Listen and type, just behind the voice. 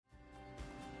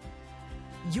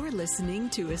You're listening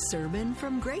to a sermon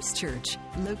from Grace Church,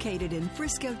 located in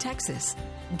Frisco, Texas.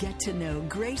 Get to know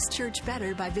Grace Church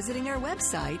better by visiting our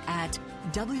website at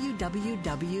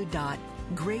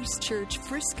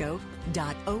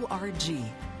www.gracechurchfrisco.org.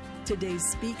 Today's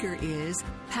speaker is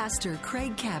Pastor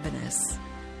Craig Cabanis.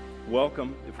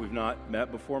 Welcome. If we've not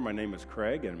met before, my name is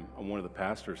Craig, and I'm one of the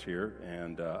pastors here,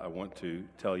 and I want to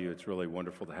tell you it's really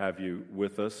wonderful to have you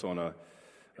with us on a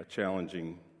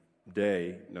challenging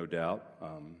day, no doubt,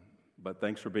 but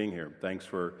thanks for being here. Thanks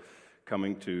for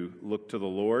coming to look to the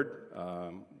Lord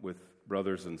with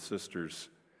brothers and sisters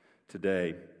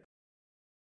today.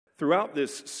 Throughout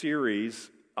this series,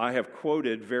 I have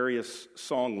quoted various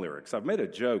song lyrics. I've made a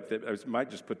joke that I might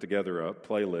just put together a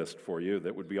playlist for you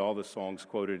that would be all the songs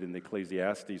quoted in the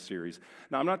Ecclesiastes series.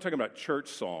 Now, I'm not talking about church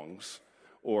songs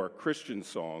or Christian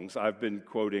songs. I've been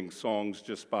quoting songs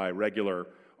just by regular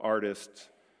artists,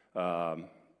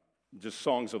 just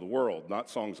songs of the world, not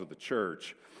songs of the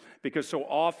church. Because so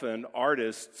often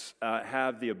artists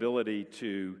have the ability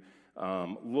to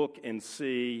look and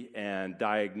see and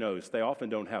diagnose. They often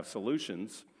don't have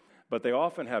solutions, but they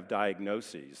often have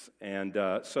diagnoses. And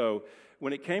so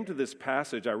when it came to this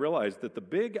passage, I realized that the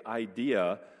big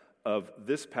idea of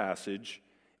this passage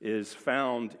is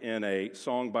found in a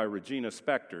song by Regina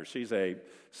Spektor. She's a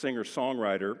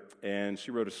singer-songwriter, and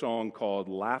she wrote a song called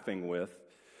Laughing With,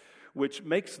 which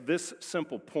makes this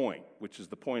simple point, which is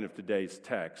the point of today's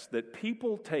text, that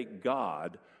people take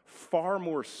God far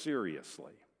more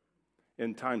seriously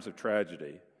in times of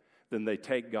tragedy than they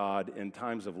take God in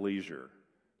times of leisure,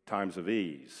 times of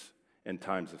ease, and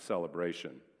times of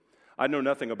celebration. I know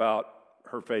nothing about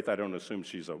her faith. I don't assume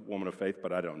she's a woman of faith,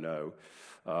 but I don't know.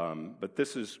 But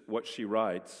this is what she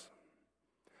writes.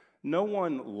 No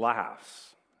one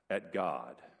laughs at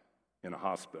God in a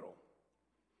hospital.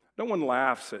 No one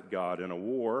laughs at God in a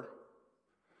war.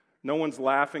 No one's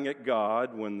laughing at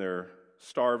God when they're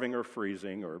starving or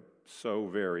freezing or so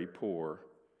very poor.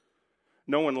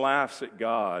 No one laughs at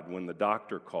God when the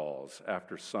doctor calls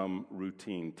after some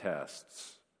routine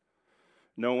tests.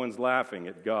 No one's laughing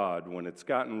at God when it's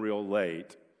gotten real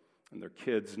late and their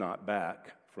kid's not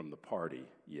back from the party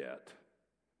yet.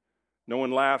 No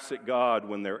one laughs at God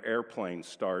when their airplane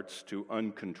starts to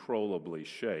uncontrollably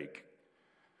shake.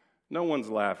 No one's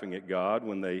laughing at God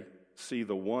when they see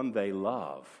the one they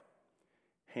love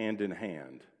hand in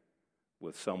hand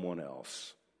with someone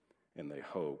else and they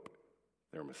hope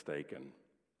they're mistaken.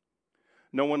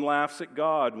 No one laughs at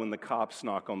God when the cops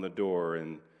knock on the door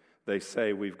and they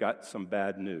say, "We've got some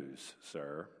bad news,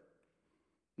 sir."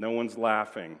 No one's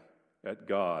laughing at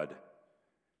God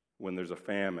when there's a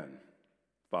famine,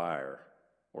 fire,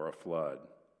 or a flood.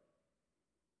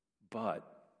 But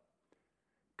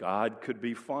God could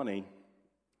be funny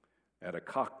at a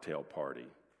cocktail party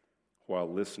while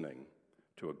listening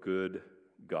to a good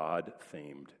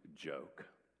God-themed joke.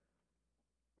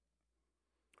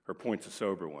 Her point's a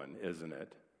sober one, isn't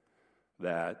it?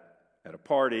 That at a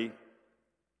party,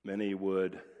 many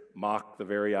would mock the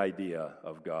very idea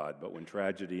of God, but when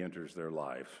tragedy enters their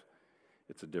life,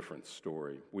 it's a different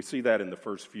story. We see that in the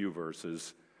first few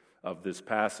verses of this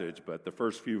passage, but the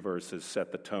first few verses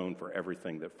set the tone for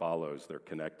everything that follows. They're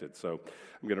connected. So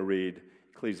I'm going to read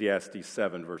Ecclesiastes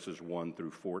 7, verses 1 through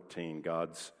 14,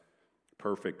 God's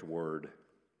perfect word.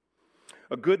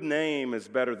 A good name is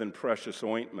better than precious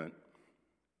ointment,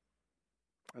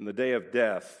 and the day of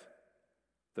death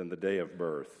than the day of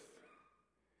birth.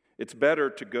 It's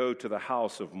better to go to the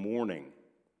house of mourning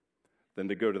than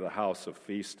to go to the house of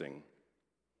feasting.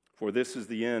 For this is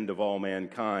the end of all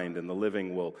mankind, and the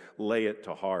living will lay it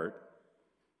to heart.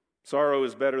 Sorrow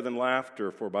is better than laughter,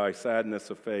 for by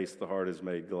sadness of face the heart is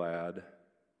made glad.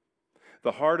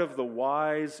 The heart of the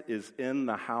wise is in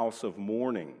the house of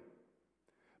mourning,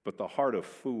 but the heart of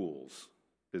fools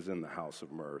is in the house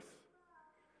of mirth.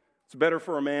 It's better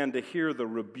for a man to hear the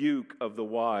rebuke of the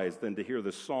wise than to hear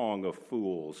the song of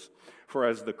fools. For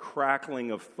as the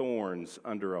crackling of thorns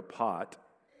under a pot,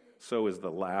 so is the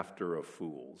laughter of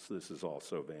fools. This is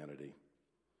also vanity.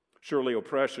 Surely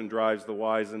oppression drives the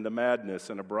wise into madness,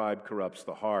 and a bribe corrupts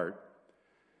the heart.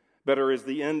 Better is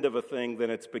the end of a thing than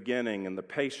its beginning, and the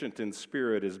patient in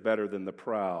spirit is better than the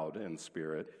proud in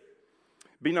spirit.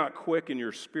 Be not quick in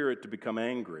your spirit to become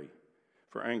angry,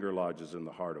 for anger lodges in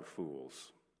the heart of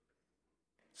fools.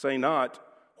 Say not,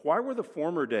 why were the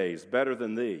former days better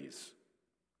than these?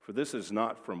 For this is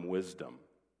not from wisdom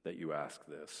that you ask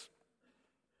this.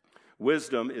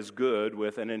 Wisdom is good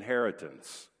with an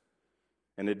inheritance,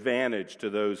 an advantage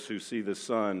to those who see the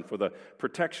sun. For the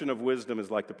protection of wisdom is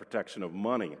like the protection of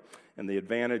money, and the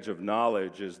advantage of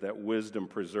knowledge is that wisdom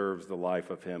preserves the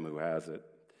life of him who has it.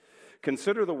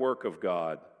 Consider the work of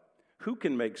God. Who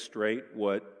can make straight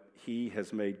what he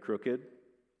has made crooked?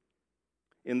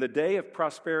 In the day of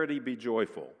prosperity be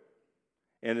joyful,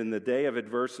 and in the day of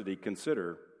adversity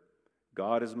consider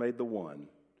God has made the one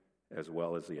as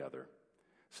well as the other,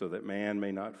 so that man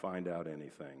may not find out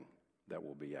anything that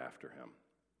will be after him.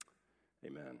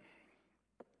 Amen.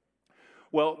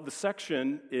 Well, the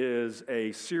section is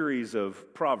a series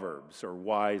of proverbs or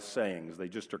wise sayings. They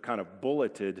just are kind of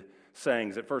bulleted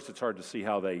sayings. At first, it's hard to see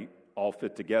how they all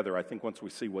fit together. I think once we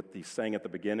see what he's saying at the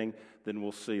beginning, then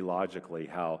we'll see logically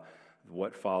how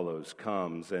what follows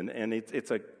comes. And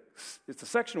it's a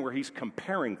section where he's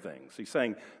comparing things. He's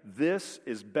saying, this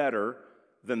is better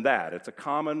than that. It's a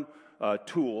common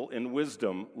tool in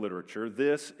wisdom literature.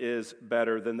 This is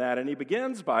better than that. And he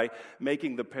begins by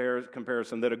making the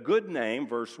comparison that a good name,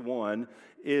 verse 1,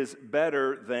 is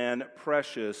better than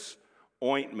precious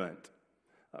ointment.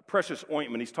 Precious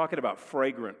ointment, he's talking about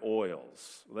fragrant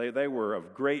oils. They were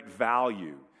of great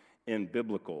value in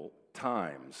biblical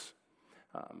times.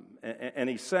 And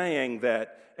he's saying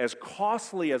that as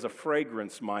costly as a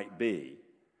fragrance might be,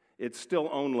 it's still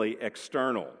only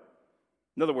external.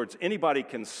 In other words, anybody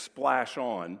can splash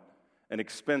on an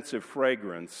expensive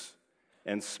fragrance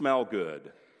and smell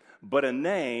good. But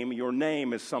your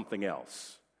name is something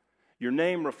else. Your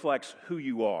name reflects who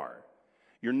you are.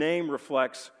 Your name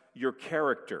reflects your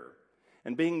character.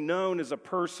 And being known as a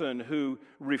person who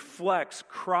reflects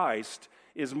Christ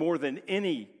is more than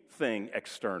anything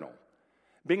external.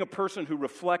 Being a person who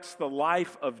reflects the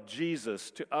life of Jesus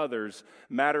to others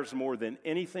matters more than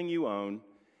anything you own,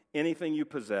 anything you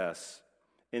possess,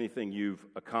 anything you've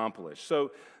accomplished.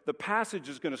 So the passage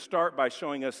is going to start by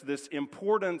showing us this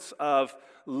importance of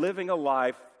living a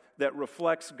life that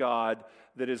reflects God,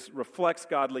 reflects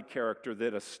godly character,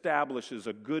 that establishes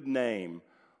a good name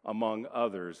among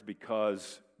others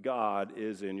because God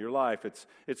is in your life.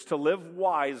 It's to live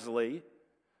wisely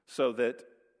so that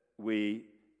we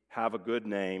have a good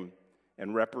name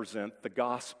and represent the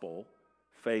gospel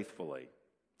faithfully.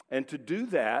 And to do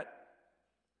that,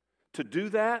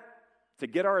 to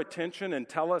get our attention and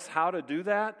tell us how to do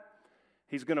that,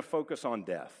 he's going to focus on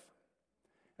death.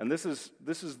 And this is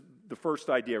the first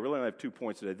idea. I really only have 2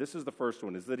 points today. This is the first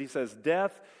one, is that he says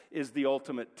death is the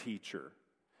ultimate teacher.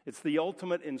 It's the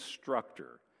ultimate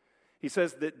instructor. He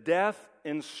says that death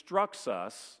instructs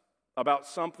us about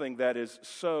something that is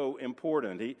so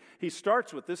important. He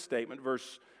starts with this statement,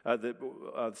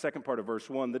 the second part of verse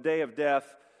 1, the day of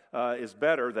death is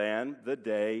better than the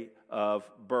day of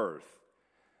birth.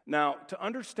 Now, to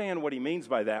understand what he means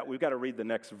by that, we've got to read the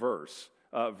next verse,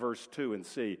 verse 2, and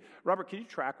see. Robert, can you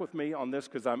track with me on this?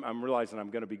 Because I'm realizing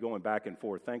I'm going to be going back and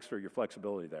forth. Thanks for your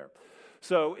flexibility there.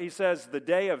 So he says the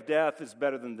day of death is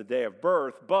better than the day of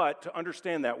birth, but to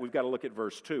understand that, we've got to look at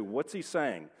verse 2. What's he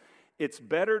saying? It's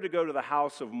better to go to the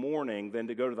house of mourning than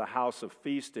to go to the house of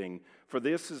feasting, for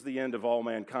this is the end of all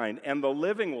mankind, and the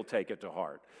living will take it to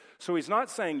heart. So he's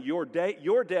not saying your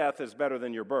death is better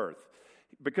than your birth,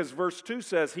 because verse 2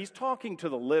 says he's talking to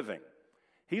the living.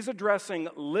 He's addressing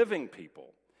living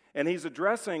people, and he's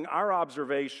addressing our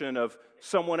observation of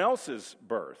someone else's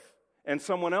birth and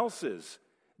someone else's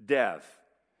death.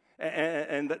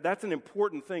 And that's an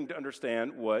important thing to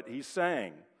understand what he's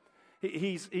saying.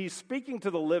 He's speaking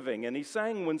to the living, and he's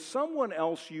saying when someone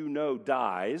else you know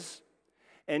dies,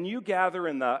 and you gather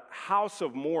in the house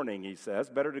of mourning, he says,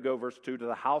 better to go, verse 2, to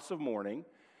the house of mourning,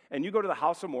 and you go to the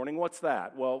house of mourning, what's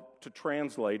that? Well, to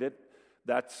translate it,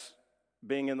 that's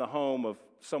being in the home of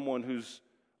someone who's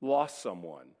lost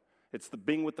someone. It's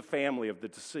being with the family of the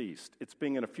deceased. It's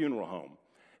being in a funeral home.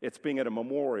 It's being at a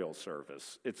memorial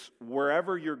service. It's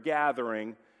wherever you're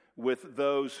gathering with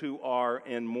those who are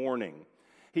in mourning.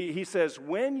 He says,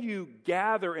 when you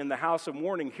gather in the house of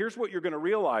mourning, here's what you're going to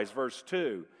realize, verse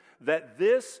 2, that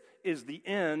this is the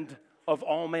end of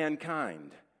all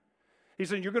mankind. He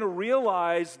said, you're going to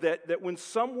realize that when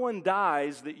someone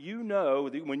dies, that you know,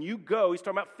 that when you go, he's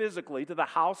talking about physically, to the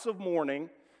house of mourning.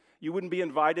 You wouldn't be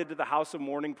invited to the house of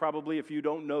mourning probably if you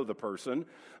don't know the person.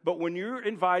 But when you're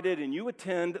invited and you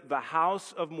attend the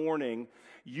house of mourning,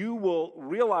 you will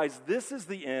realize this is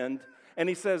the end. And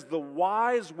he says, the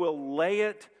wise will lay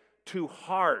it to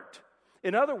heart.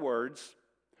 In other words,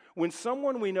 when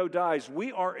someone we know dies,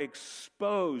 we are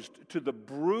exposed to the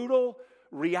brutal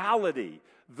reality,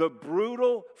 the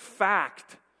brutal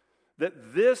fact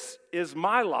that this is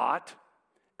my lot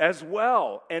as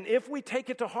well. And if we take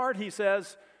it to heart, he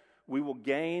says, we will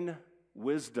gain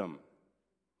wisdom.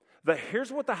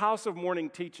 Here's what the house of mourning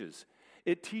teaches.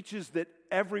 It teaches that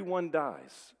everyone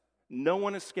dies. No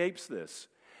one escapes this.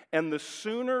 And the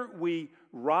sooner we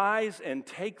rise and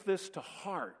take this to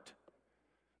heart,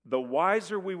 the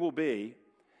wiser we will be,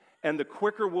 and the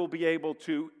quicker we'll be able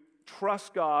to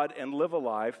trust God and live a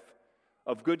life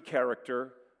of good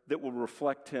character that will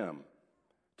reflect Him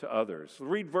to others.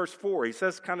 Read verse 4. He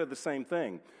says kind of the same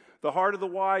thing. The heart of the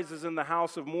wise is in the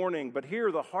house of mourning, but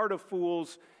here the heart of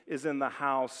fools is in the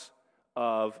house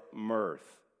of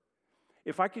mirth.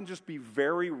 If I can just be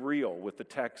very real with the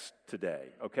text today,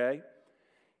 okay?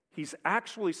 He's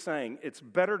actually saying it's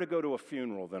better to go to a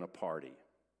funeral than a party.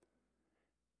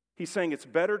 He's saying it's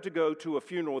better to go to a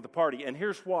funeral with a party. And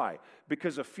here's why.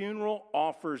 Because a funeral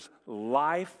offers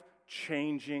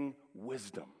life-changing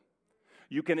wisdom.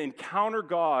 You can encounter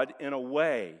God in a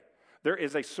way. There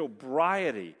is a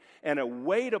sobriety and a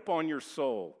weight upon your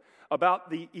soul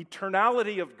about the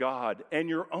eternality of God and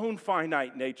your own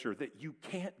finite nature that you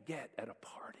can't get at a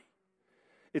party.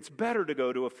 It's better to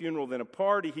go to a funeral than a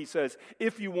party, he says,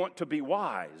 if you want to be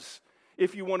wise,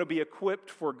 if you want to be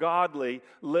equipped for godly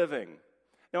living.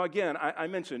 Now again, I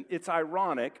mentioned it's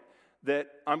ironic that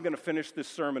I'm going to finish this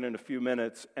sermon in a few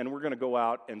minutes and we're going to go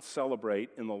out and celebrate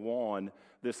in the lawn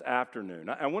this afternoon.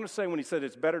 I want to say when he said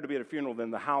it's better to be at a funeral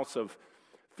than the house of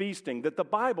feasting, that the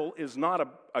Bible is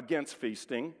not against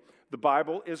feasting. The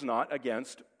Bible is not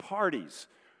against parties.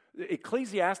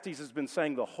 Ecclesiastes has been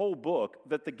saying the whole book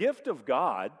that the gift of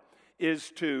God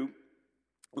is to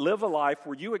live a life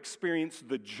where you experience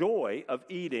the joy of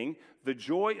eating, the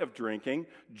joy of drinking,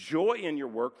 joy in your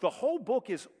work. The whole book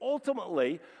is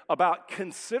ultimately about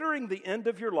considering the end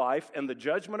of your life and the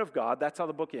judgment of God. That's how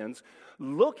the book ends.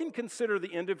 Look and consider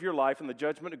the end of your life and the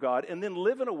judgment of God, and then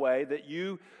live in a way that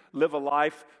you live a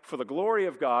life for the glory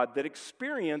of God that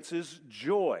experiences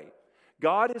joy.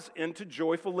 God is into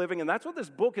joyful living, and that's what this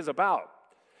book is about.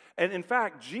 And in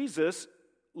fact, Jesus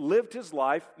lived his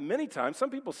life many times.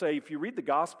 Some people say if you read the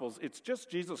Gospels, it's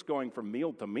just Jesus going from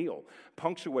meal to meal,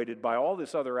 punctuated by all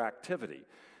this other activity.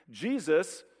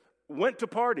 Jesus went to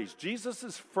parties.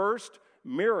 Jesus' first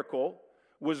miracle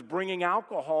was bringing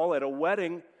alcohol at a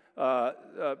wedding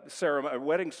ceremony, a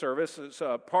wedding service,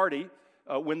 a party,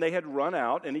 when they had run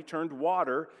out, and he turned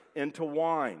water into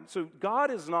wine. So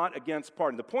God is not against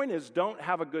partying. The point is, don't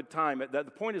have a good time. The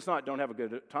point is not don't have a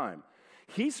good time.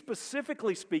 He's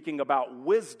specifically speaking about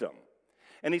wisdom.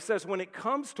 And he says when it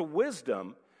comes to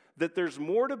wisdom, that there's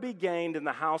more to be gained in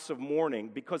the house of mourning,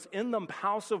 because in the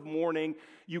house of mourning,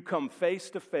 you come face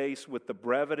to face with the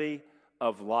brevity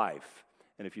of life.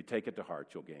 And if you take it to heart,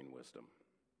 you'll gain wisdom.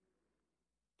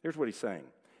 Here's what he's saying.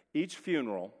 Each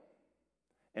funeral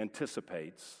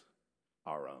anticipates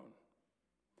our own.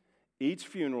 Each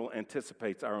funeral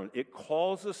anticipates our own. It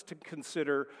calls us to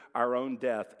consider our own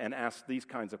death and ask these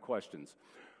kinds of questions.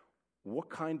 What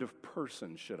kind of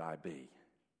person should I be?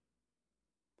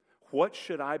 What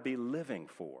should I be living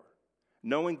for,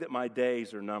 knowing that my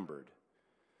days are numbered?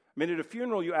 I mean, at a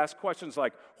funeral, you ask questions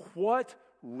like, what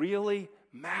really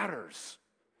matters?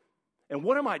 And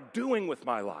what am I doing with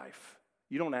my life?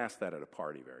 You don't ask that at a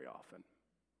party very often.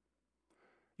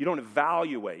 You don't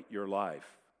evaluate your life.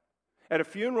 At a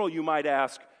funeral, you might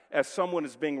ask, as someone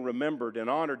is being remembered and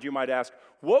honored, you might ask,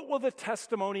 what will the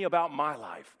testimony about my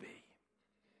life be?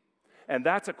 And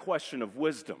that's a question of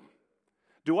wisdom.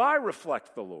 Do I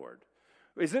reflect the Lord?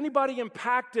 Is anybody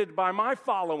impacted by my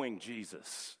following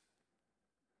Jesus?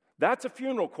 That's a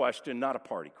funeral question, not a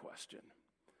party question.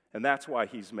 And that's why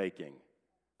he's making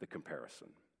the comparison.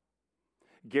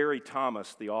 Gary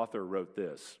Thomas, the author, wrote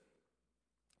this.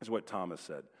 This is what Thomas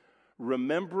said.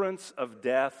 Remembrance of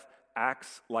death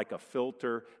acts like a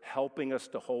filter, helping us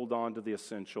to hold on to the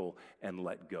essential and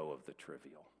let go of the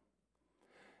trivial.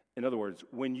 In other words,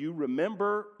 when you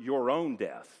remember your own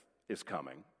death is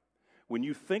coming, when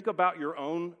you think about your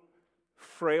own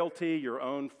frailty, your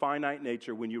own finite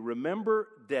nature, when you remember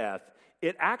death,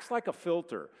 it acts like a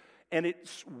filter, and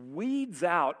it weeds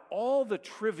out all the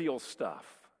trivial stuff.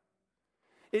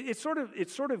 It sort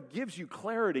of gives you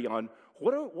clarity on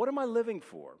what am I living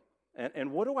for,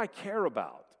 and what do I care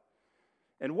about?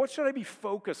 And what should I be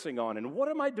focusing on? And what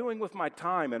am I doing with my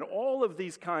time? And all of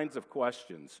these kinds of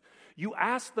questions. You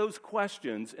ask those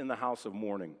questions in the house of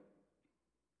mourning.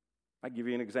 I'll give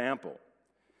you an example.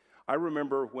 I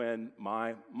remember when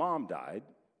my mom died.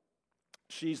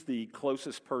 She's the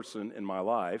closest person in my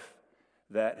life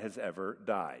that has ever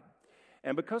died.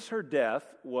 And because her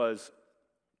death was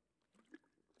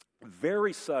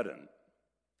very sudden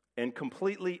and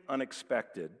completely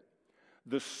unexpected,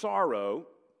 the sorrow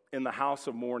in the house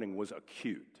of mourning was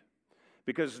acute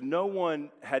because no one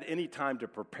had any time to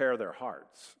prepare their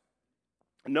hearts.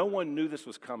 No one knew this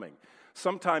was coming.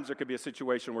 Sometimes there could be a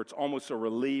situation where it's almost a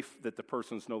relief that the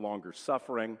person's no longer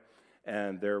suffering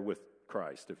and they're with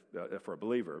Christ, for a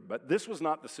believer. But this was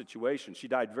not the situation. She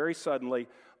died very suddenly,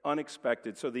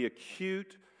 unexpected. So the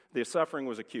suffering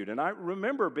was acute. And I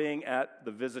remember being at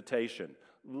the visitation,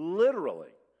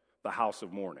 literally the house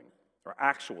of mourning, or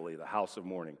actually the house of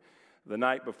mourning, the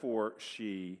night before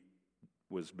she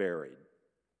was buried.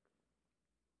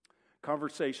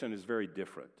 Conversation is very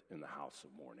different in the house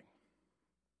of mourning.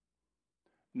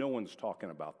 No one's talking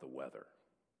about the weather.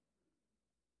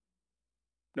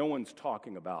 No one's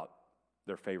talking about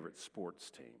their favorite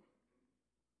sports team.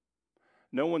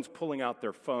 No one's pulling out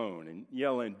their phone and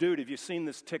yelling, "Dude, have you seen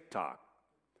this TikTok?"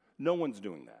 No one's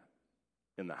doing that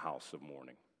in the house of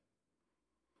mourning.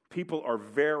 People are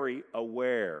very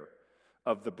aware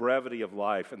of the brevity of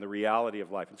life and the reality of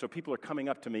life. And so people are coming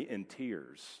up to me in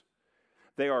tears.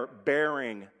 They are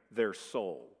bearing their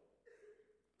soul.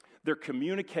 They're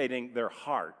communicating their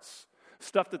hearts,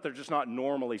 stuff that they're just not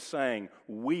normally saying,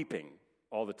 weeping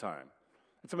all the time.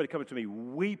 And somebody coming to me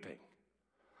weeping,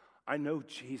 "I know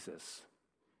Jesus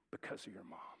because of your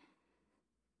mom."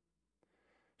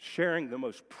 Sharing the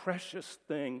most precious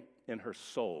thing in her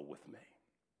soul with me.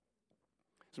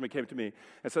 Somebody came to me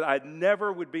and said, "I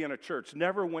never would be in a church,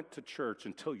 never went to church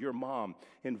until your mom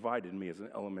invited me as an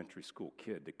elementary school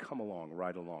kid to come along,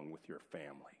 ride along with your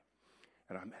family.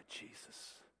 And I met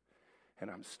Jesus, and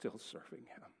I'm still serving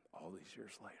him all these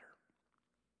years later."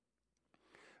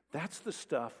 That's the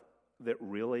stuff that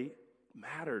really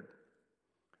mattered.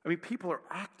 I mean, people are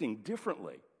acting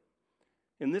differently.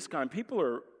 In this kind,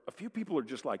 a few people are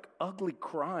just like ugly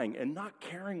crying and not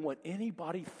caring what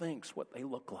anybody thinks what they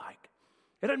look like.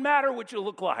 It doesn't matter what you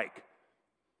look like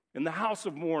in the house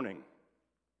of mourning.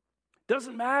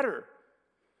 Doesn't matter.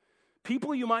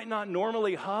 People you might not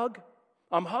normally hug,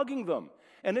 I'm hugging them.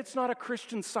 And it's not a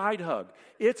Christian side hug.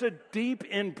 It's a deep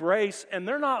embrace, and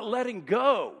they're not letting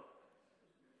go.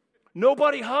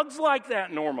 Nobody hugs like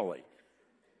that normally.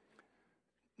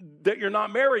 That you're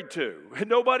not married to.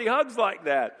 Nobody hugs like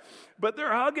that. But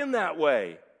they're hugging that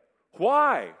way.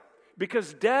 Why?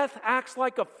 Because death acts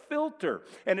like a filter,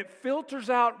 and it filters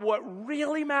out what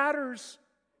really matters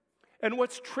and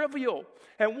what's trivial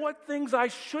and what things I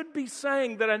should be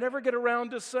saying that I never get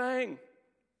around to saying.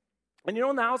 And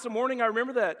in the house of mourning, I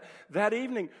remember that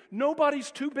evening,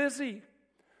 nobody's too busy.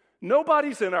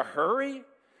 Nobody's in a hurry.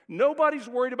 Nobody's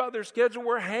worried about their schedule.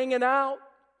 We're hanging out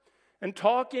and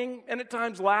talking and at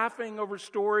times laughing over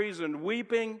stories and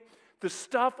weeping, the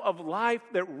stuff of life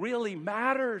that really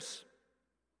matters.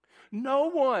 No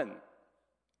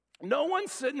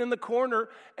one's sitting in the corner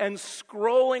and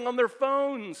scrolling on their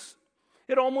phones.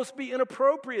 It'd almost be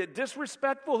inappropriate,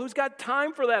 disrespectful. Who's got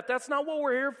time for that? That's not what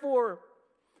we're here for.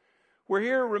 We're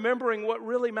here remembering what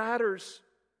really matters.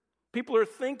 People are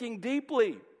thinking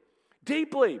deeply.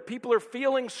 People are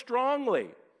feeling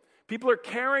strongly. People are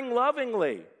caring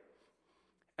lovingly.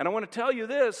 And I want to tell you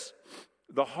this,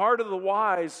 the heart of the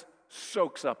wise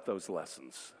soaks up those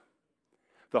lessons.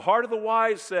 The heart of the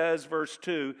wise says, verse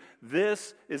 2,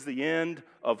 "This is the end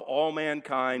of all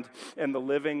mankind, and the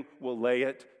living will lay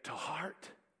it to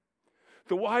heart."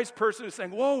 The wise person is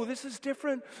saying, "Whoa, this is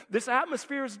different. This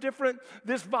atmosphere is different.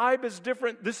 This vibe is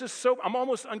different. I'm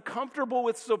almost uncomfortable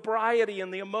with sobriety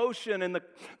and the emotion and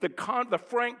the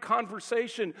frank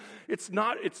conversation. It's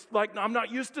like I'm not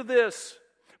used to this."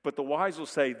 But the wise will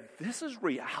say, "This is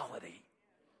reality."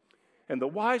 And the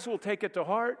wise will take it to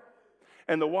heart.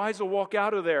 And the wise will walk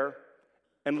out of there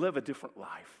and live a different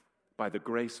life by the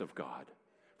grace of God,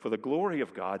 for the glory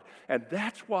of God. And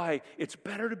that's why it's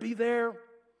better to be there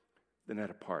than at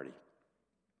a party.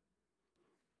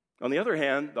 On the other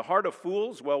hand, the heart of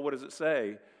fools, well, what does it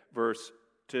say? Verse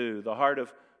 2,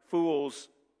 verse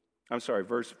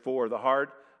 4, the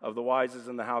heart of the wise is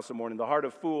in the house of mourning. The heart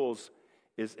of fools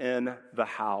is in the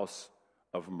house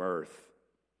of mirth.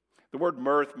 The word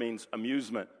mirth means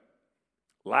amusement,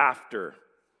 laughter.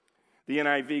 The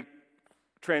NIV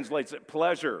translates it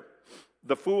pleasure.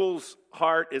 The fool's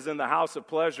heart is in the house of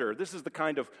pleasure. This is the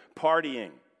kind of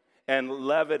partying and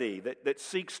levity that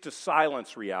seeks to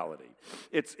silence reality.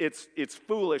 It's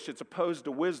foolish, it's opposed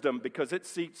to wisdom because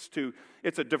it's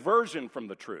a diversion from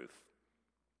the truth.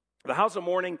 The house of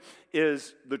mourning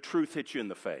is the truth hits you in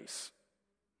the face.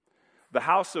 The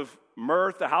house of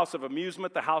mirth, the house of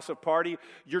amusement, the house of party,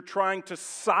 you're trying to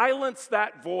silence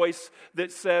that voice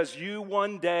that says you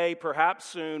one day, perhaps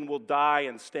soon, will die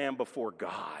and stand before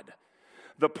God.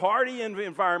 The party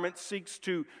environment seeks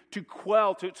to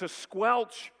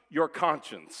squelch your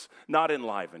conscience, not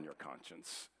enliven your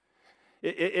conscience.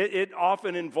 It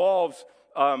often involves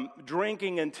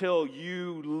drinking until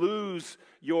you lose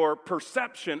your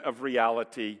perception of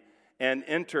reality and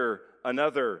enter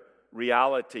another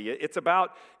reality. It's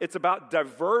about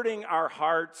diverting our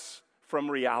hearts from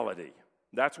reality.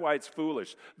 That's why it's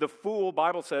foolish. The fool,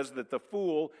 Bible says that the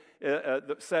fool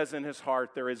says in his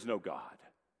heart, there is no God.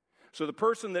 So the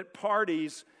person that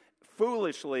parties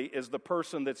foolishly is the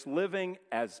person that's living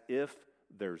as if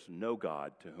there's no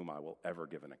God to whom I will ever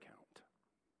give an account.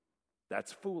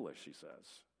 That's foolish, he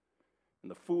says. And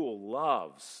the fool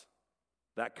loves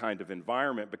that kind of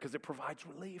environment because it provides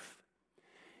relief.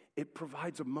 It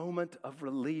provides a moment of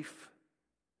relief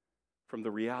from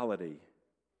the reality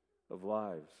of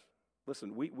lives.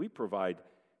 Listen, we provide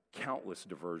countless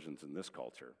diversions in this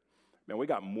culture. Man, we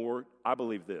got more, I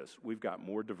believe this, we've got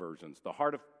more diversions. The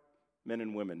heart of men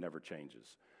and women never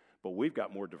changes, but we've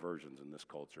got more diversions in this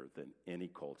culture than any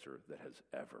culture that has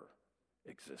ever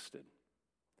existed.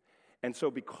 And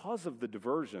so because of the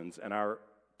diversions and our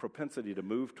propensity to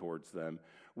move towards them,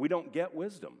 we don't get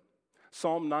wisdom.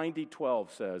 Psalm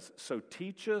 90:12 says, "So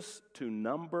teach us to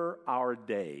number our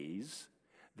days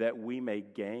that we may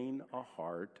gain a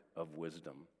heart of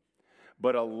wisdom."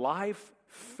 But a life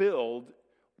filled,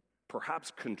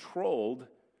 perhaps controlled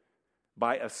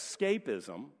by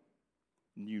escapism,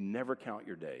 you never count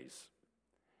your days.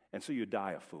 And so you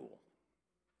die a fool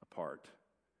apart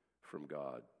from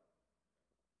God.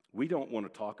 We don't want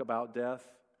to talk about death.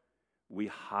 We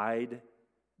hide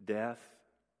death.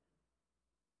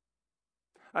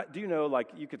 Do you know, like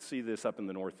you could see this up in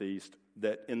the Northeast,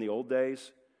 that in the old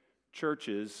days,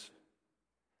 churches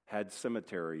had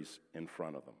cemeteries in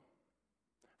front of them.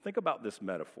 Think about this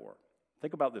metaphor.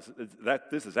 Think about this.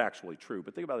 This is actually true,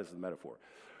 but think about this as a metaphor.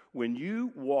 When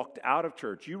you walked out of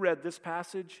church, you read this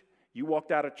passage, you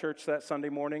walked out of church that Sunday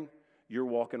morning, you're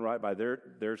walking right by there.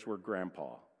 There's where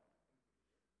Grandpa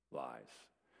lies.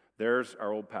 There's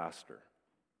our old pastor.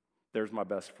 There's my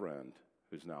best friend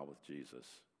who's now with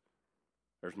Jesus.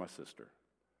 There's my sister.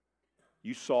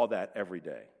 You saw that every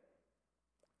day.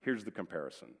 Here's the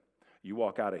comparison. You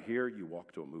walk out of here, you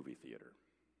walk to a movie theater.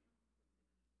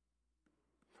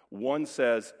 One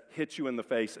says, hits you in the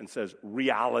face and says,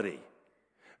 reality.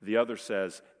 The other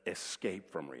says,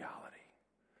 escape from reality.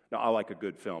 Now, I like a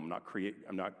good film.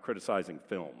 I'm not criticizing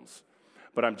films.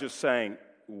 But I'm just saying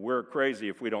we're crazy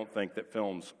if we don't think that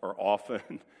films are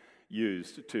often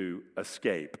used to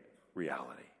escape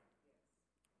reality.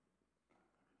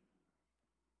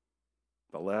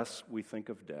 The less we think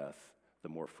of death, the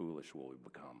more foolish will we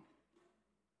become.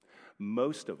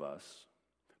 Most of us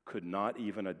could not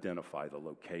even identify the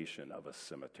location of a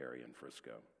cemetery in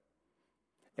Frisco.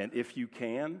 And if you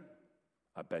can,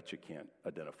 I bet you can't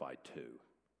identify two.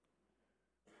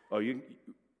 I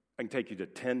can take you to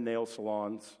 10 nail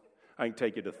salons. I can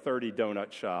take you to 30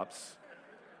 donut shops.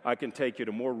 I can take you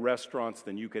to more restaurants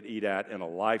than you could eat at in a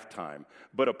lifetime.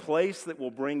 But a place that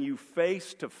will bring you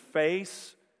face to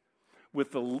face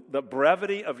with the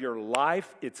brevity of your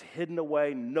life, it's hidden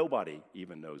away. Nobody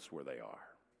even knows where they are.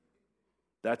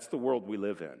 That's the world we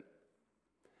live in.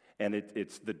 And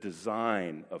it's the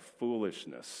design of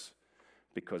foolishness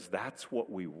because that's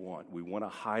what we want. We want to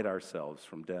hide ourselves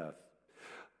from death.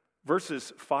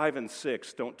 Verses 5 and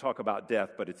 6 don't talk about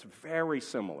death, but it's very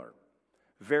similar.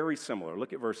 Very similar.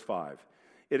 Look at verse 5.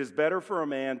 It is better for a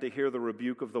man to hear the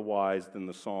rebuke of the wise than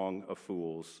the song of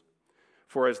fools.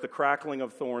 For as the crackling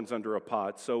of thorns under a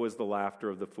pot, so is the laughter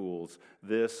of the fools.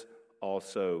 This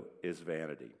also is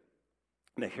vanity.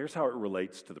 Now, here's how it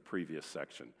relates to the previous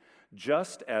section.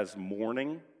 Just as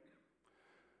mourning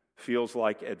feels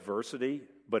like adversity,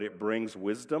 but it brings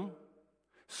wisdom,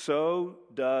 so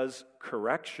does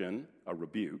correction, a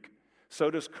rebuke, so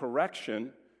does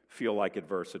correction feel like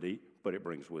adversity, but it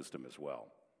brings wisdom as well.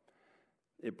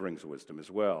 It brings wisdom as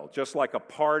well. Just like a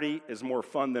party is more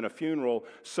fun than a funeral,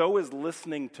 so is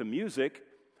listening to music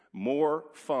more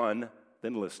fun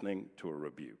than listening to a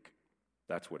rebuke.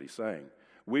 That's what he's saying.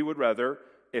 We would rather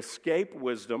escape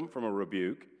wisdom from a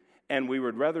rebuke, and we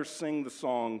would rather sing the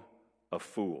song of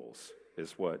fools,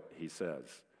 is what he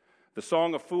says. The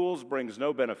song of fools brings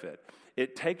no benefit.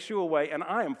 It takes you away, and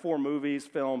I am for movies,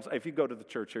 films. If you go to the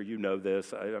church here, you know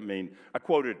this. I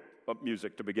quoted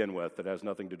music to begin with that has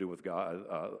nothing to do with God,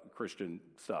 Christian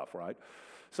stuff, right?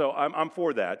 So I'm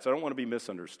for that, so I don't want to be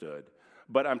misunderstood.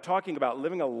 But I'm talking about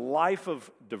living a life of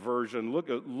diversion,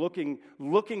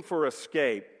 looking for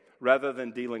escape rather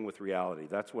than dealing with reality.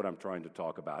 That's what I'm trying to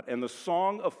talk about. And the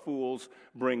song of fools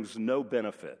brings no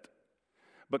benefit.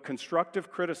 But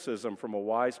constructive criticism from a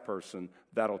wise person,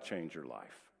 that'll change your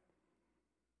life.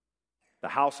 The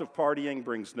house of partying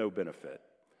brings no benefit.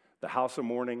 The house of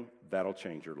mourning, that'll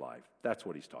change your life. That's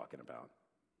what he's talking about.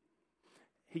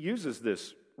 He uses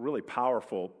this really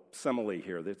powerful simile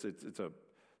here.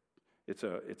 It's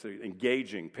an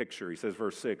engaging picture. He says,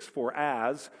 verse 6, "For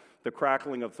as the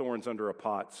crackling of thorns under a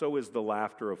pot, so is the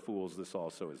laughter of fools. This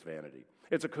also is vanity."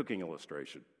 It's a cooking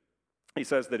illustration. He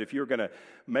says that if you're going to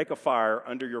make a fire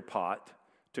under your pot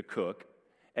to cook,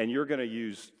 and you're going to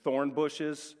use thorn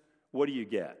bushes, what do you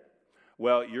get?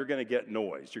 Well, you're going to get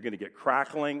noise. You're going to get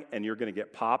crackling, and you're going to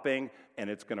get popping, and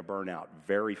it's going to burn out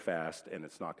very fast, and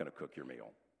it's not going to cook your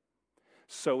meal.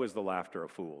 So is the laughter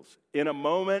of fools. In a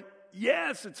moment,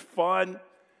 yes, it's fun,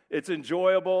 it's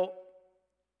enjoyable,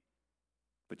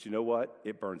 but you know what?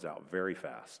 It burns out very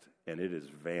fast, and it is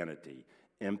vanity,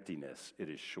 emptiness. It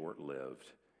is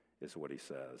short-lived, is what he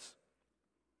says.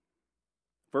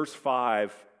 Verse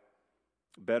 5,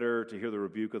 better to hear the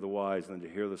rebuke of the wise than to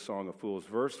hear the song of fools.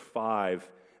 Verse 5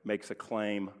 makes a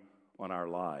claim on our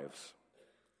lives,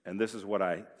 and this is what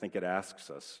I think it asks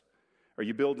us. Are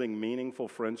you building meaningful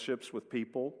friendships with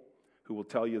people who will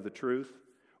tell you the truth,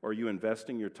 or are you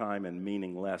investing your time in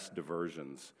meaningless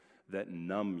diversions that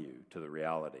numb you to the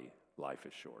reality life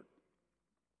is short?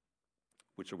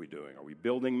 Which are we doing? Are we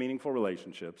building meaningful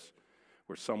relationships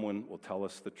where someone will tell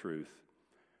us the truth,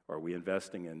 or are we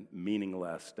investing in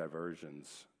meaningless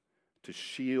diversions to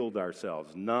shield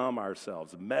ourselves, numb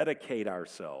ourselves, medicate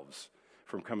ourselves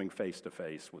from coming face to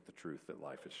face with the truth that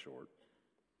life is short?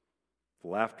 The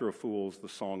laughter of fools, the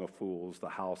song of fools, the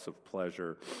house of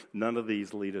pleasure, none of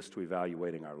these lead us to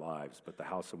evaluating our lives, but the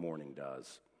house of mourning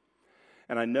does.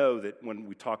 And I know that when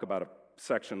we talk about a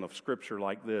section of Scripture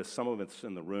like this, some of us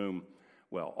in the room,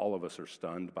 well, all of us are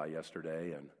stunned by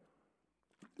yesterday and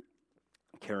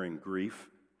carrying grief,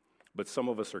 but some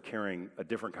of us are carrying a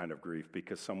different kind of grief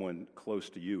because someone close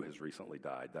to you has recently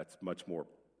died. That's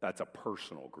a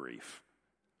personal grief.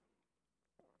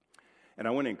 And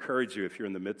I want to encourage you, if you're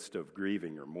in the midst of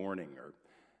grieving or mourning,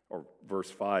 or verse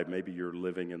 5, maybe you're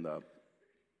living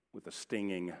with a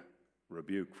stinging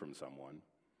rebuke from someone.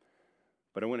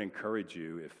 But I want to encourage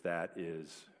you, if that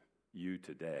is you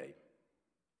today.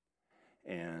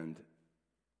 And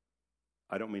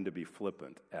I don't mean to be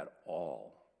flippant at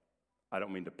all. I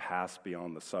don't mean to pass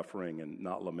beyond the suffering and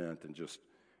not lament and just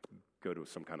go to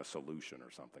some kind of solution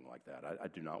or something like that. I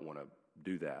do not want to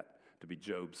do that, to be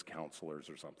Job's counselors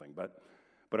or something. But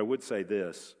I would say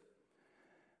this,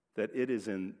 that it is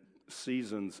in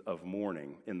seasons of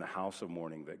mourning, in the house of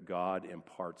mourning, that God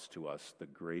imparts to us the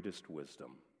greatest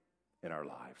wisdom in our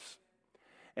lives.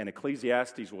 And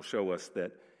Ecclesiastes will show us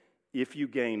that if you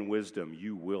gain wisdom,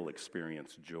 you will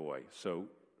experience joy. So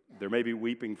there may be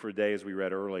weeping for a day, as we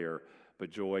read earlier, but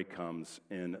joy comes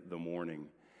in the morning.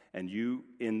 And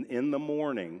in the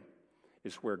morning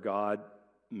is where God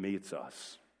meets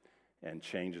us and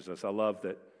changes us. I love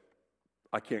that,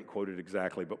 I can't quote it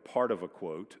exactly, but part of a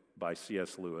quote by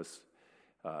C.S. Lewis,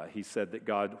 he said that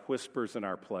God whispers in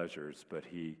our pleasures, but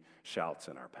he shouts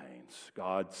in our pains.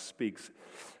 God speaks.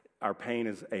 Our pain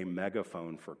is a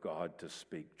megaphone for God to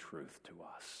speak truth to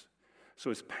us. So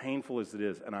as painful as it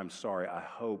is, and I'm sorry, I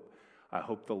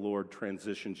hope the Lord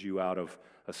transitions you out of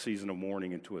a season of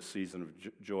mourning into a season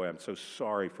of joy. I'm so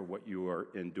sorry for what you are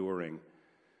enduring,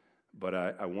 but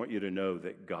I want you to know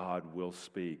that God will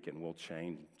speak and will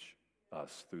change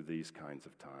us through these kinds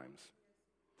of times.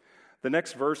 The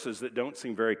next verses that don't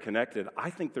seem very connected, I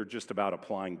think they're just about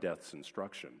applying death's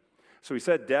instruction. So he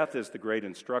said death is the great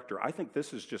instructor. I think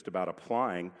this is just about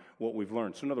applying what we've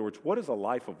learned. So in other words, what does a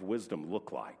life of wisdom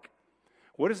look like?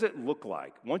 What does it look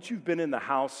like? Once you've been in the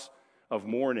house of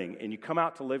mourning and you come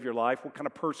out to live your life, what kind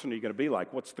of person are you going to be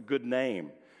like? What's the good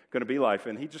name going to be like?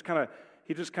 And he just kind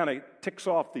of ticks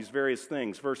off these various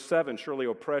things. Verse 7, surely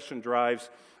oppression drives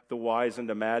the wise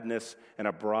into madness, and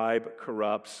a bribe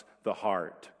corrupts the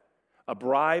heart. A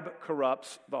bribe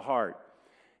corrupts the heart.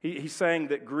 He's saying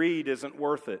that greed isn't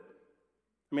worth it.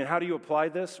 I mean, how do you apply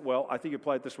this? Well, I think you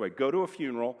apply it this way. Go to a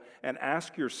funeral and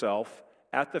ask yourself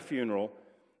at the funeral,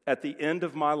 at the end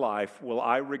of my life, will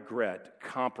I regret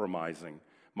compromising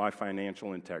my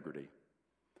financial integrity?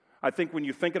 I think when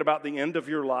you're thinking about the end of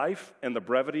your life and the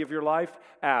brevity of your life,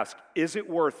 ask, is it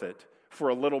worth it for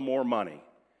a little more money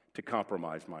to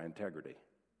compromise my integrity?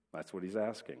 That's what he's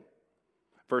asking.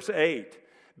 Verse 8,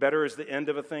 better is the end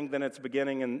of a thing than its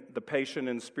beginning, and the patient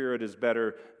in spirit is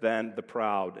better than the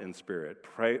proud in spirit.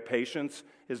 Patience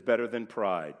is better than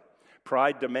pride.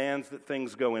 Pride demands that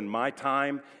things go in my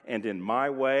time and in my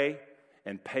way,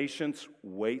 and patience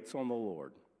waits on the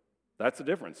Lord. That's the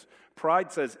difference.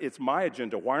 Pride says, it's my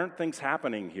agenda. Why aren't things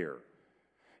happening here?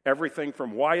 Everything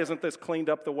from why isn't this cleaned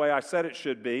up the way I said it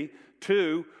should be,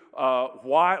 to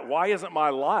why isn't my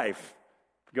life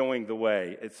going the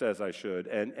way it says I should?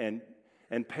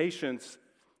 And patience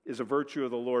is a virtue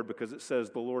of the Lord because it says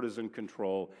the Lord is in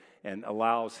control and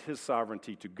allows His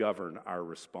sovereignty to govern our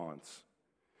response.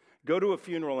 Go to a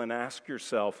funeral and ask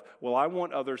yourself, well, I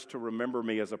want others to remember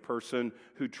me as a person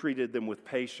who treated them with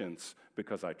patience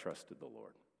because I trusted the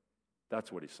Lord.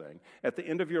 That's what he's saying. At the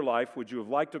end of your life, would you have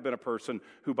liked to have been a person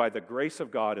who, by the grace of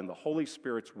God and the Holy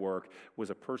Spirit's work, was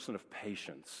a person of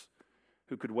patience,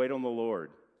 who could wait on the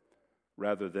Lord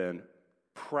rather than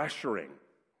pressuring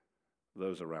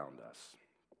those around us?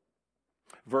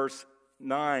 Verse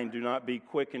 9, do not be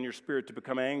quick in your spirit to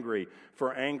become angry,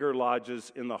 for anger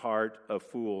lodges in the heart of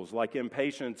fools. Like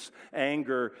impatience,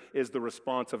 anger is the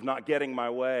response of not getting my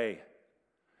way.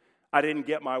 I didn't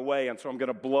get my way, and so I'm going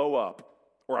to blow up,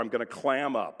 or I'm going to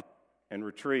clam up and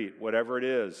retreat, whatever it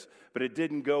is. But it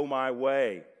didn't go my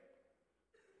way.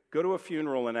 Go to a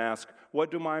funeral and ask,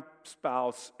 what do my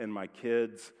spouse and my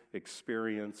kids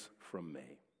experience from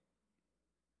me?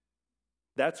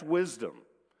 That's wisdom.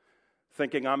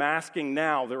 Thinking, I'm asking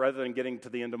now rather than getting to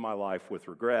the end of my life with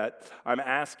regret. I'm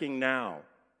asking now.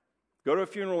 Go to a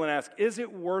funeral and ask, is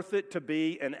it worth it to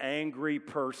be an angry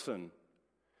person?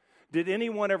 Did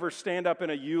anyone ever stand up in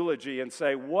a eulogy and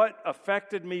say, what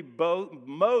affected me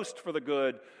most for the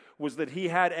good was that he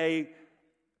had a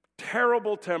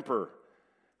terrible temper,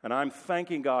 and I'm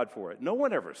thanking God for it? No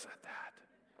one ever said that.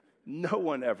 No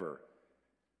one ever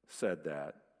said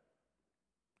that.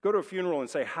 Go to a funeral and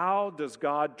say, how does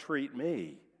God treat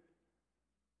me?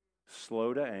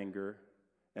 Slow to anger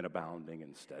and abounding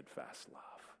in steadfast love.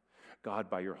 God,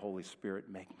 by your Holy Spirit,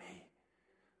 make me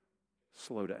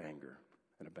slow to anger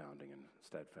and abounding in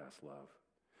steadfast love.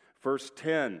 Verse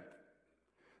 10,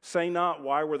 say not,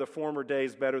 why were the former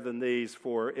days better than these?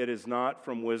 For it is not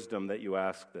from wisdom that you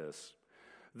ask this.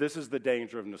 This is the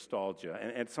danger of nostalgia.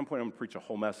 And at some point I'm going to preach a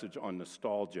whole message on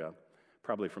nostalgia,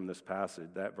 probably from this passage,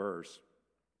 that verse.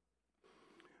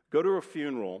 Go to a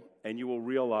funeral and you will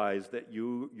realize that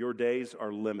your days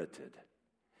are limited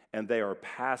and they are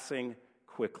passing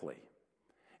quickly.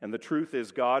 And the truth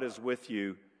is, God is with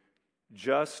you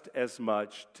just as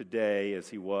much today as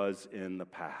He was in the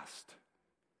past.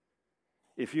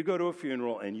 If you go to a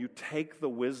funeral and you take the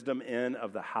wisdom in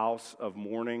of the house of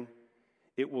mourning,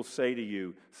 it will say to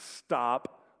you,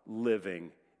 stop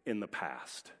living in the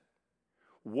past.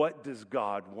 What does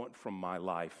God want from my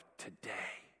life today?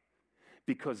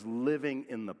 Because living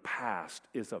in the past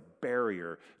is a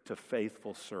barrier to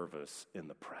faithful service in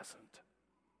the present.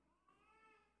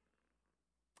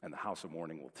 And the house of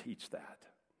mourning will teach that.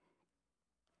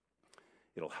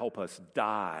 It'll help us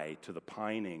die to the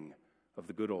pining of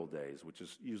the good old days, which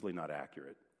is usually not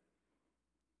accurate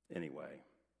anyway,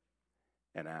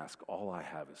 and ask, all I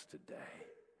have is today.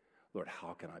 Lord,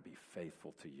 how can I be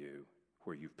faithful to you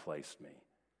where you've placed me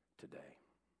today?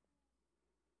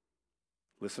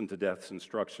 Listen to death's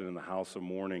instruction in the house of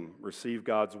mourning. Receive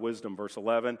God's wisdom. Verse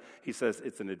 11, he says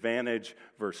it's an advantage.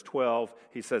 Verse 12,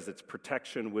 he says it's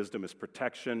protection. Wisdom is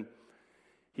protection.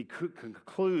 He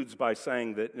concludes by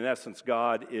saying that, in essence,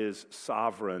 God is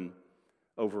sovereign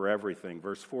over everything.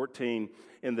 Verse 14,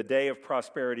 in the day of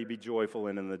prosperity be joyful,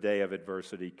 and in the day of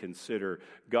adversity consider.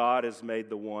 God has made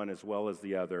the one as well as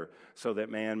the other, so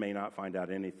that man may not find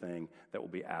out anything that will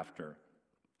be after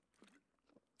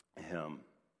him.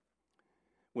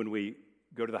 When we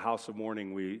go to the house of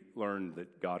mourning, we learn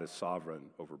that God is sovereign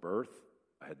over birth.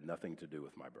 I had nothing to do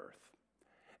with my birth.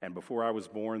 And before I was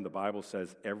born, the Bible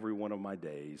says every one of my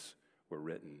days were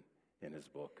written in His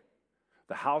book.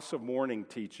 The house of mourning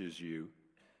teaches you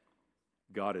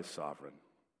God is sovereign.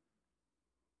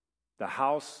 The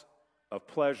house of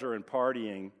pleasure and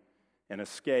partying and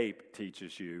escape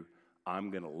teaches you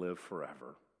I'm going to live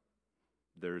forever.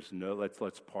 There's no,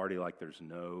 let's party like there's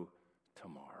no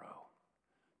tomorrow.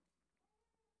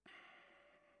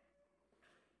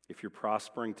 If you're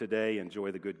prospering today,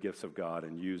 enjoy the good gifts of God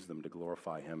and use them to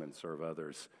glorify Him and serve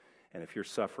others. And if you're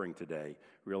suffering today,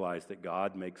 realize that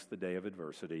God makes the day of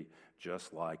adversity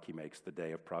just like He makes the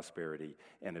day of prosperity.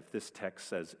 And if this text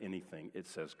says anything, it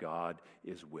says God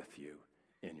is with you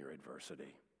in your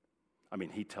adversity. I mean,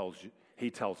 He tells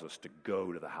us to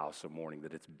go to the house of mourning,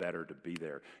 that it's better to be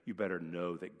there. You better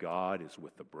know that God is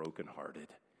with the brokenhearted,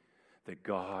 that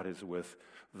God is with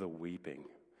the weeping,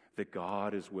 that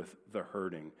God is with the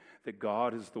hurting, that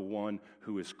God is the one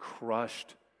who is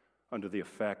crushed under the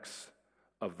effects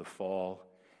of the fall.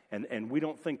 And we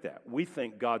don't think that. We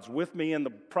think God's with me in the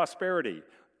prosperity.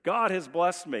 God has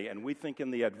blessed me. And we think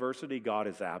in the adversity, God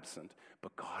is absent.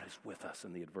 But God is with us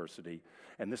in the adversity.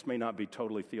 And this may not be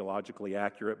totally theologically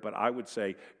accurate, but I would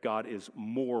say God is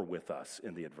more with us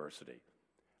in the adversity.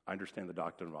 I understand the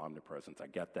doctrine of omnipresence. I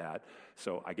get that,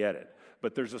 so I get it.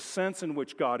 But there's a sense in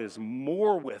which God is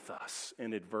more with us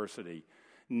in adversity,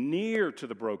 near to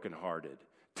the brokenhearted,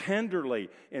 tenderly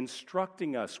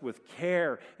instructing us with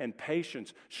care and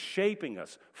patience, shaping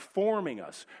us, forming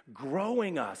us,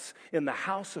 growing us in the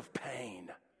house of pain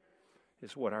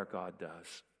is what our God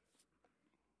does.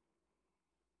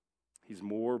 He's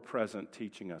more present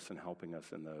teaching us and helping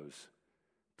us in those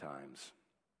times.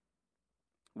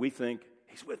 We think,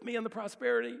 He's with me in the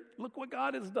prosperity. Look what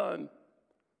God has done.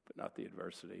 But not the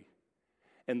adversity.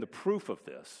 And the proof of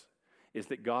this is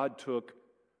that God took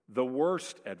the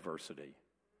worst adversity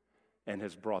and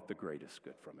has brought the greatest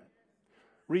good from it.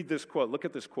 Read this quote. Look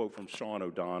at this quote from Sean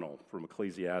O'Donnell from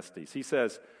Ecclesiastes. He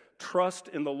says, "Trust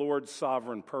in the Lord's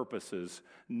sovereign purposes,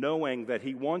 knowing that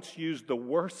He once used the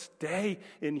worst day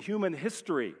in human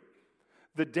history,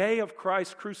 the day of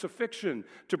Christ's crucifixion,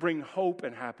 to bring hope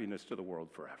and happiness to the world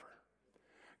forever."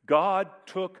 God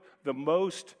took the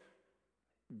most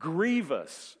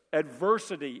grievous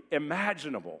adversity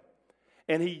imaginable,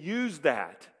 and He used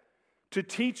that to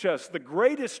teach us the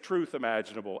greatest truth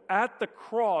imaginable. At the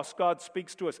cross, God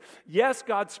speaks to us. Yes,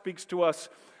 God speaks to us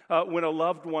when a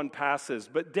loved one passes,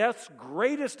 but death's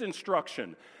greatest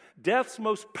instruction, death's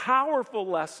most powerful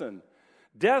lesson,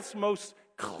 death's most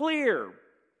clear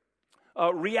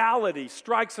reality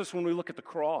strikes us when we look at the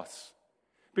cross.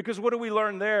 Because what do we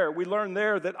learn there? We learn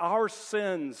there that our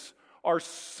sins are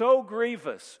so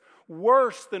grievous,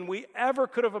 worse than we ever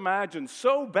could have imagined,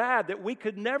 so bad that we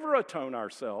could never atone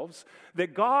ourselves,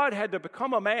 that God had to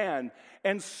become a man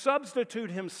and substitute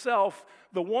Himself,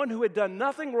 the one who had done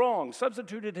nothing wrong,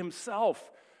 substituted Himself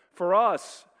for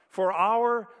us, for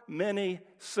our many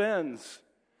sins.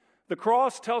 The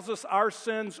cross tells us our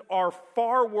sins are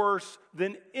far worse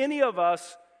than any of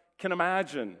us can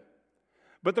imagine.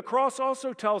 But the cross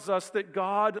also tells us that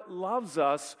God loves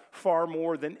us far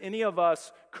more than any of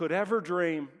us could ever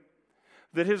dream.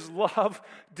 That His love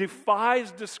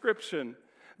defies description.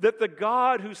 That the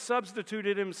God who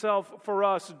substituted Himself for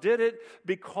us did it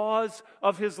because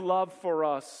of His love for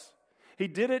us. He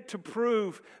did it to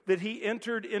prove that He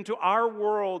entered into our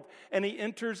world and He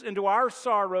enters into our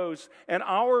sorrows and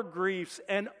our griefs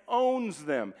and owns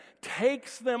them,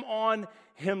 takes them on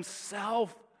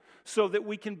Himself so that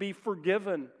we can be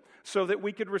forgiven, so that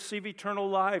we could receive eternal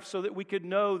life, so that we could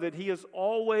know that He is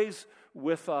always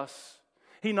with us.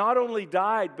 He not only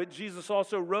died, but Jesus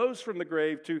also rose from the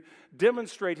grave to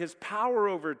demonstrate His power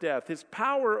over death, His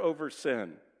power over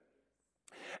sin,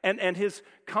 and His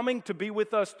coming to be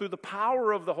with us through the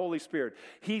power of the Holy Spirit.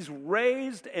 He's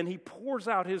raised and He pours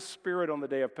out His Spirit on the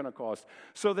day of Pentecost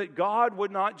so that God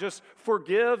would not just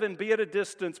forgive and be at a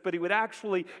distance, but He would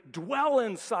actually dwell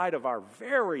inside of our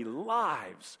very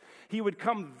lives. He would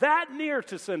come that near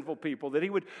to sinful people, that He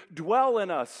would dwell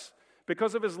in us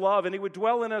because of His love, and He would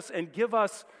dwell in us and give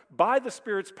us, by the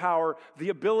Spirit's power, the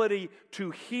ability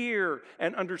to hear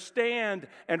and understand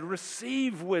and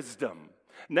receive wisdom.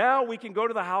 Now we can go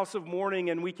to the house of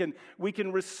mourning and we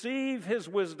can receive His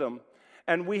wisdom,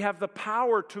 and we have the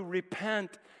power to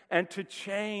repent and to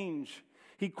change.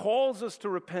 He calls us to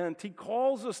repent. He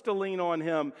calls us to lean on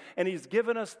Him, and He's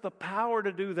given us the power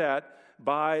to do that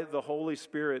by the Holy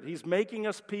Spirit. He's making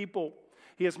us people.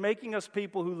 He is making us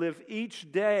people who live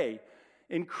each day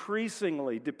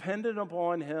increasingly dependent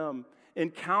upon Him,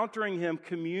 encountering Him,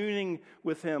 communing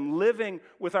with Him, living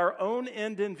with our own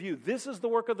end in view. This is the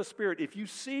work of the Spirit. If you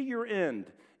see your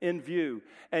end in view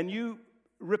and you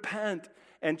repent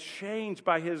and change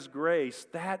by His grace,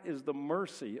 that is the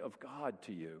mercy of God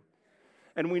to you.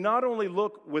 And we not only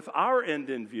look with our end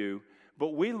in view,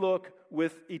 but we look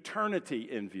with eternity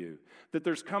in view. That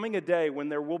there's coming a day when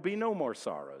there will be no more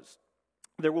sorrows.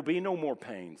 There will be no more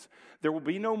pains. There will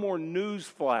be no more news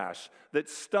flash that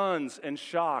stuns and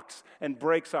shocks and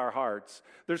breaks our hearts.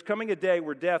 There's coming a day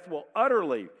where death will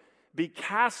utterly be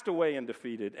cast away and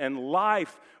defeated, and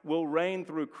life will reign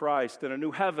through Christ in a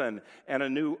new heaven and a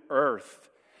new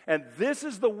earth. And this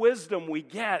is the wisdom we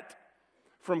get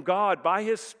from God by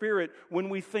His Spirit when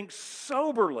we think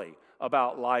soberly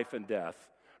about life and death,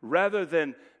 rather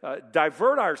than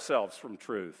divert ourselves from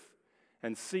truth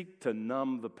and seek to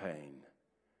numb the pain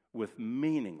with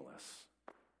meaningless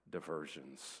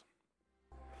diversions.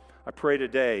 I pray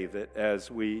today that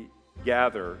as we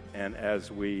gather and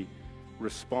as we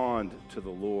respond to the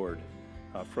Lord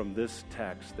from this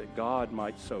text, that God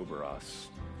might sober us,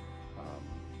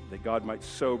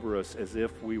 as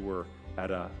if we were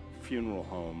at a funeral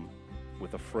home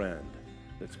with a friend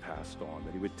that's passed on,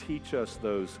 that He would teach us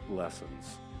those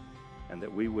lessons, and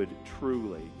that we would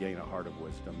truly gain a heart of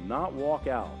wisdom, not walk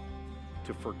out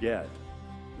to forget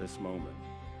this moment,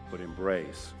 but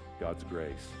embrace God's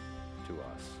grace to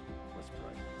us. Let's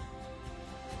pray.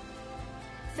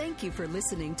 Thank you for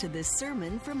listening to this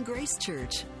sermon from Grace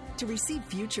Church. To receive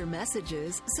future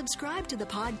messages, subscribe to the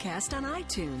podcast on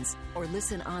iTunes or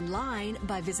listen online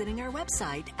by visiting our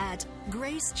website at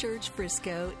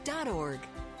gracechurchfrisco.org.